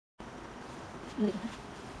Ulit na.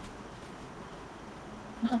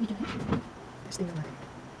 Naka-video na. Testing naman.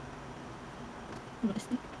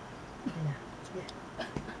 Mag-testing. Okay na. Sige.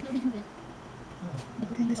 Grabe yung din.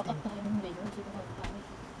 Okay, testing. Nakakap tayo ng video. Sige, makakapamit.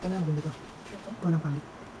 Ito na, ang ganda to. Ito na pangit.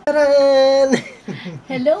 Taran!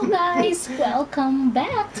 Hello guys! Welcome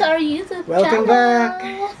back to our YouTube Welcome channel! back!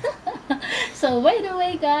 So, by the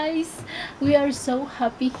way guys, we are so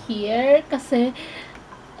happy here kasi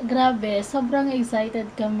grabe, sobrang excited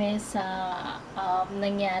kami sa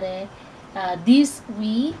nangyari this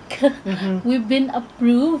week. We've been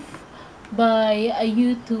approved by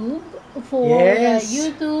YouTube for Yes.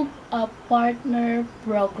 YouTube partner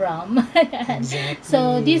program. Exactly.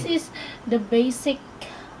 So, this is the basic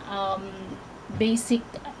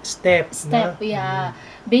Step, step, no? yeah.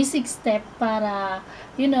 Basic step para,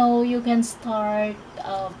 you know, you can start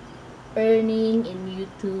earning in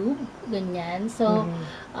YouTube, ganyan. So,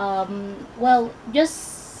 well,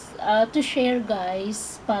 just to share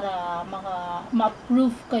guys, para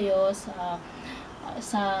ma-approve kayo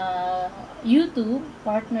sa YouTube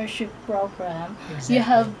partnership program, Exactly. you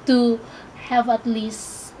have to have at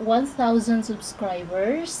least 1,000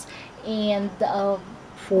 subscribers and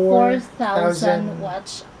 4,000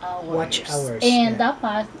 watch hours. And yeah.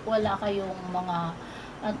 dapat wala kayong mga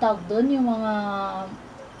ang tawag doon, yung mga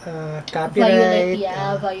Copyright.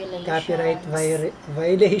 violations. Copyright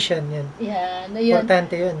violation yan. Yeah, na yun.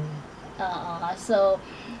 Importante yun. So,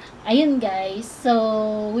 ayun guys.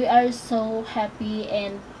 So, we are so happy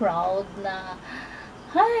and proud na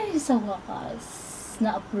sa wakas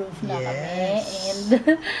na-approve na kami.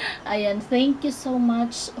 And, ayan, thank you so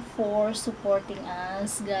much for supporting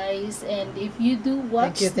us, guys. And if you do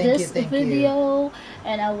watch this video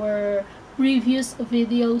and our previous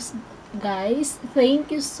videos, guys, thank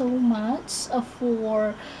you so much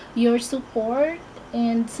for your support.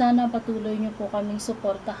 And sana patuloy nyo po kaming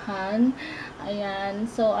suportahan. Ayan.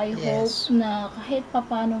 So, I hope na kahit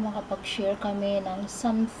papano makapag-share kami ng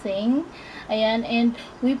something. Ayan. And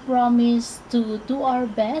we promise to do our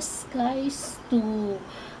best, guys, to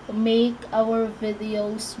make our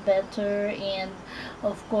videos better. And,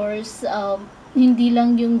 of course, hindi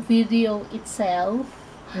lang yung video itself.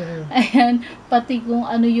 Ayan, pati kung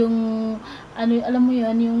ano yung alam mo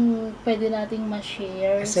yun, yung pwede nating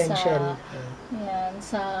ma-share essential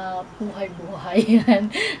sa buhay-buhay yan.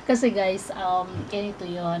 Kasi guys, ganito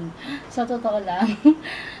yun. Sa totoo lang,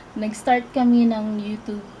 nag-start kami ng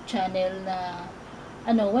YouTube channel na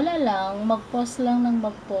wala lang, mag-post ng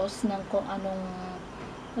kung anong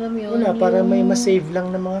alam mo yun, wala, para may ma-save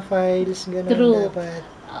lang ng mga files, gano'n. True. Dapat.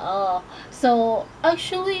 So,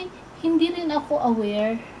 actually, hindi rin ako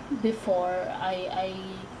aware before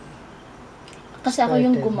kasi ako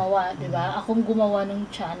yung gumawa, di ba? Akong gumawa ng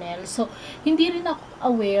channel. So, hindi rin ako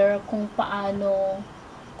aware kung paano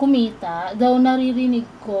kumita. Daw naririnig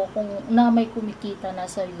ko kung na may kumikita na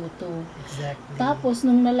sa YouTube. Exactly. Tapos,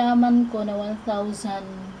 nung nalaman ko na 1,000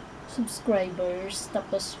 subscribers,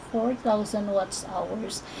 tapos 4,000 watch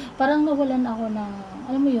hours, parang nawalan ako ng,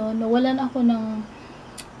 alam mo yun,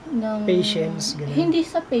 patience, ganun. Hindi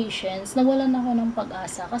sa patience, nawalan ako ng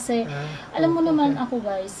pag-asa kasi alam mo naman ako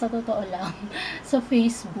guys, sa totoo lang, sa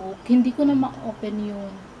Facebook hindi ko na ma-open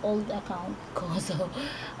yung old account ko. So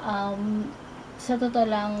sa totoo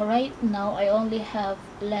lang, right now I only have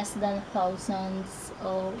less than 1,000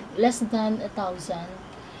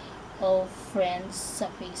 of friends sa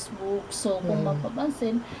Facebook. So, kung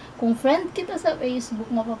mapapansin, kung friend kita sa Facebook,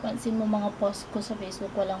 mapapansin mo mga post ko sa Facebook,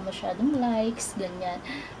 walang masyadong likes, ganyan.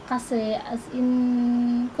 Kasi, as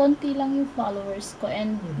in, konti lang yung followers ko.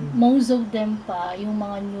 And, most of them pa, yung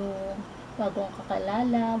mga new, bagong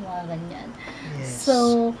kakalala, mga ganyan. Yes.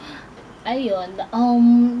 So, ayun,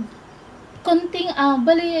 konting,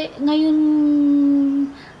 bali, ngayon,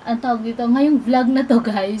 ang tawag dito, ngayong vlog na to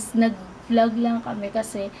guys, nag-vlog lang kami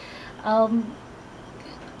kasi,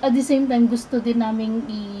 at the same time gusto din naming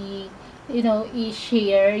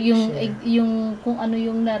i-share yung kung ano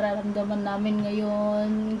yung nararamdaman namin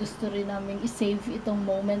ngayon. Gusto rin naming i-save itong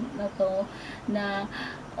moment na to na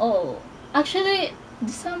actually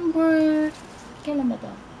kailan ba to?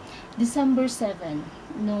 December 7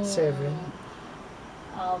 nung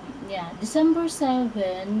December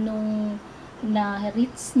 7 nung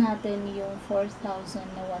na-reach natin yung 4,000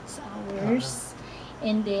 na watch hours.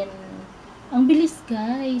 And then, ang bilis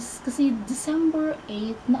guys, kasi December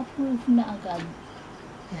 8, na-approve na agad.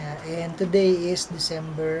 Yeah, and today is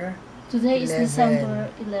December 11. Today is December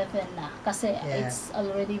 11 na. Kasi it's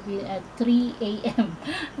already been at 3 a.m.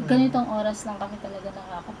 Ganitong oras lang kami talaga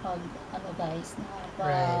nakakapag, guys,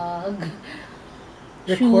 record.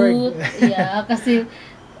 Shoot. Yeah, kasi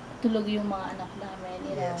tulog yung mga anak namin,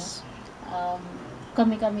 you know. um,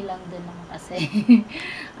 kami-kami lang din naman kasi.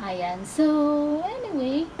 Ayan. So,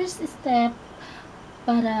 anyway, first step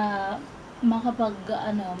para makapag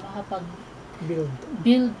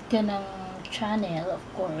build ka ng channel, of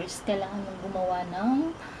course, kailangan mong gumawa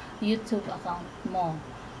ng YouTube account mo.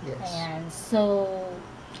 Yes. Ayan. So,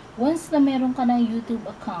 once na meron ka ng YouTube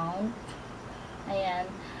account, ayan,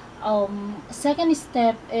 second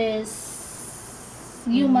step is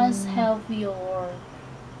you must have your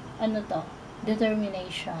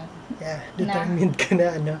determination. Yeah, determined ka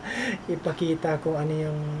na ipakita kung ano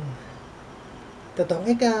yung totoong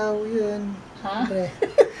ikaw, yun. Ha?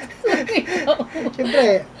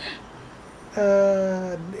 Siyempre,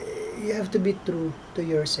 you have to be true to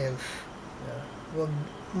yourself. Huwag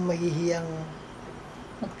mahihiyang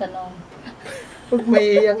Magtanong. huwag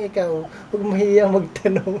mahihiyang ikaw. Huwag mahihiyang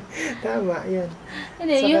magtanong. Tama, yun.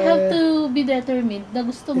 Hindi, Saka, you have to be determined na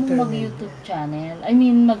gusto mong mag-YouTube channel. I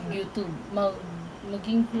mean, mag-YouTube.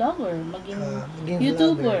 Maging vlogger. Maging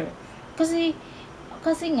YouTuber. vlogger.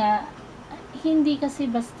 Kasi nga, hindi kasi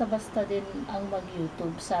basta-basta din ang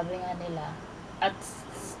mag-YouTube. Sabi nga nila. At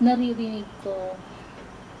naririnig ko,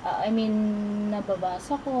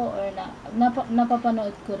 nababasa ko or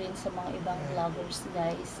napapanood ko rin sa mga ibang vloggers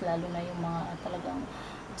guys, lalo na yung mga talagang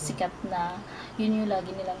sikat na, yun yung lagi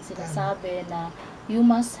nilang sinasabi na you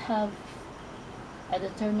must have a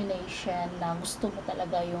determination na gusto mo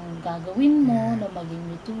talaga yung gagawin mo na maging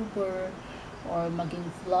YouTuber or maging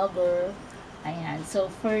vlogger. Ayan. So,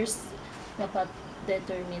 first, dapat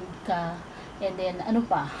determined ka. And then, ano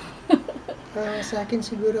pa? Sa akin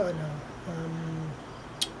siguro,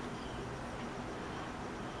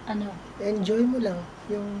 enjoy mo lang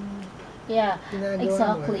yung ginagawa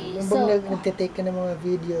exactly. mo. Yung nagtitake ka ng mga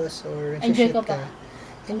videos or enjoy shoot ka ka,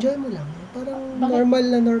 enjoy mo lang. Parang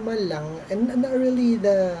Bakit? normal lang. And not really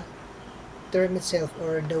the term itself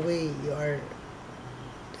or the way you are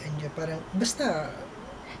to enjoy. Parang, basta.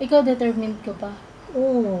 Ikaw determined ka ba?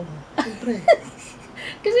 Oo, siyempre.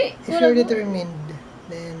 Kasi, If you're determined,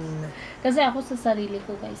 then kasi ako sa sarili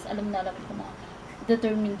ko guys, alam ko na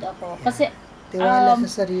determined ako. Kasi, tiwala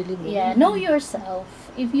sa sarili mo. yeah, know yourself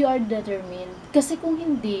if you are determined. Kasi kung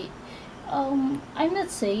hindi, I'm not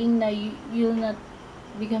saying na you'll not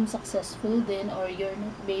become successful then or you're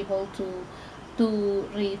not be able to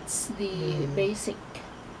reach the basic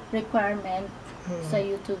requirement sa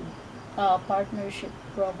YouTube partnership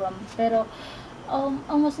program. Pero,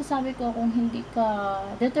 ang masasabi ko, kung hindi ka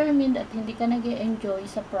determined at hindi ka nag-enjoy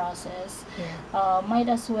sa process,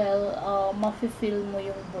 might as well ma-fulfill mo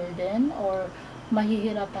yung burden or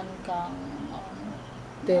mahihirapan kang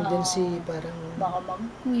tendency parang baka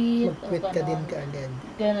mag-quit ka din kaagad.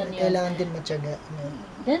 Ganun yun. Kailangan din matyaga.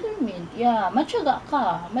 Determined. Yeah, matyaga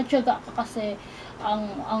ka. Matyaga ka kasi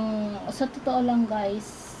sa totoo lang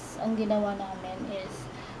guys, ang ginawa namin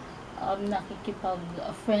is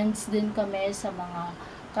nakikipag-friends din kami sa mga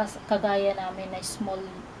kagaya namin na small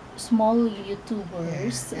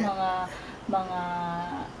YouTubers, mga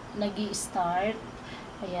nag-i-start.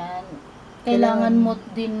 Ayan. Kailangan mo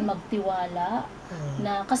din magtiwala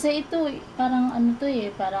na kasi ito parang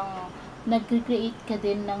parang nag-create ka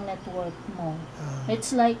din ng network mo. It's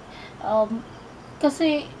like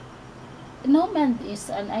kasi no man is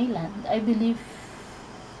an island. I believe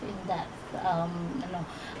in that.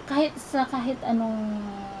 Kahit anong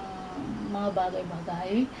mga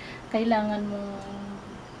bagay-bagay, kailangan mong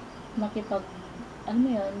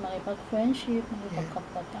makipag-friendship,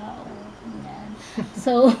 makipagkapwa-tao, ganyan.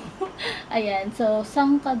 So, ayan. So,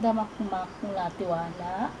 sang kadamakmak mula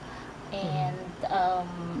tiwala, and,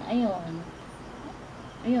 ayun,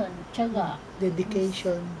 tiyaga.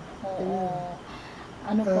 Dedication. Oo.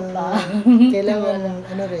 Ano pa?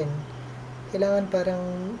 Kailangan parang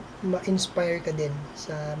ma-inspire ka din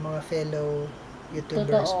sa mga fellow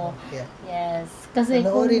YouTubers mo. Yeah. Yes. Kasi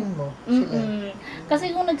panoorin mo sila.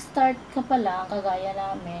 Kasi kung nag-start ka pa lang, kagaya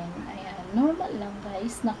namin, ayan, normal lang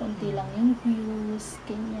guys, na konti lang yung views,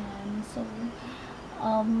 ganyan. So,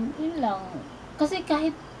 yun lang. Kasi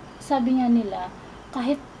kahit, sabi nga nila,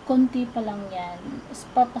 kahit konti pa lang yan,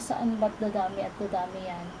 papasaan ba't dadami at dadami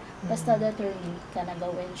yan. Basta determined ka na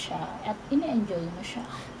gawin siya at ine-enjoy mo siya.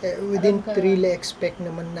 We didn't really expect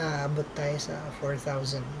naman na abot tayo sa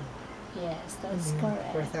 4,000. Yes, that's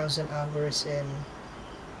correct. 4,000 hours and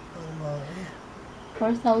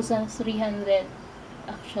 4,300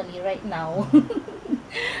 actually right now.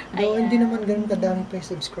 Though hindi naman ganun kadami pa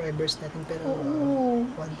yung subscribers natin, pero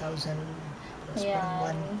 1,000 plus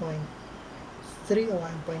parang 1.3 o 1.2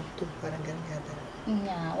 parang ganun yata.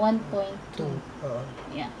 Yeah, 1.2.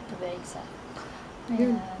 Yeah, to be exact.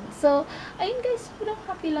 Ayan. So, ayun guys, sobrang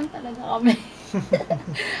happy lang talaga kami.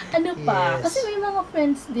 Ano pa? Yes. Kasi may mga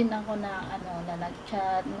friends din ako na na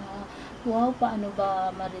nag-chat na wow, paano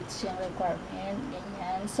ba ma-reach yung requirement,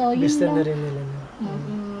 ganyan. So, yun Gusto na lang. rin nila na.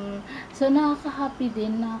 So, nakaka-happy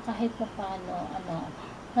din na kahit papaano,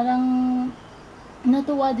 parang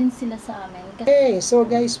natuwa din sila sa amin. Okay, so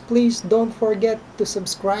guys, please don't forget to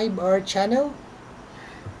subscribe our channel.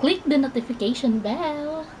 Click the notification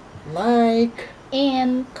bell. Like.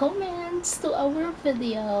 And comments to our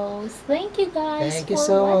videos. Thank you guys Thank you for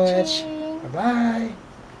so watching. much. Bye-bye.